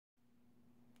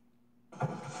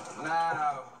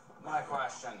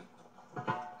question.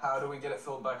 How do we get it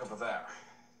filled back up with air?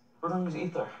 We don't use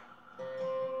ether.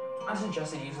 I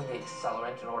suggested using the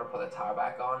accelerant in order to put the tire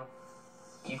back on.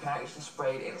 You can actually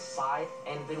spray it inside,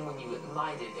 and then when you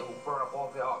ignite it, it will burn up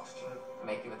all the oxygen,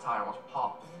 making the tire almost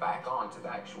pop back onto the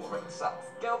actual rim itself.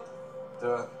 Go!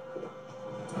 Do it.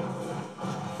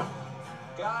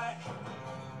 Got it.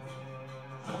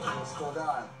 Let's go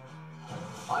down.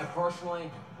 I personally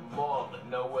love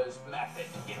Noah's method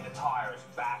to get the tires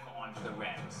back onto the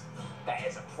rims. That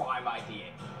is a prime idea.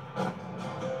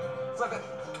 Flip it.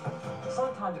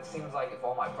 Sometimes it seems like if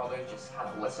all my brothers just kind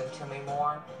of listened to me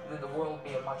more, then the world would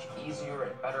be a much easier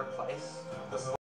and better place. This is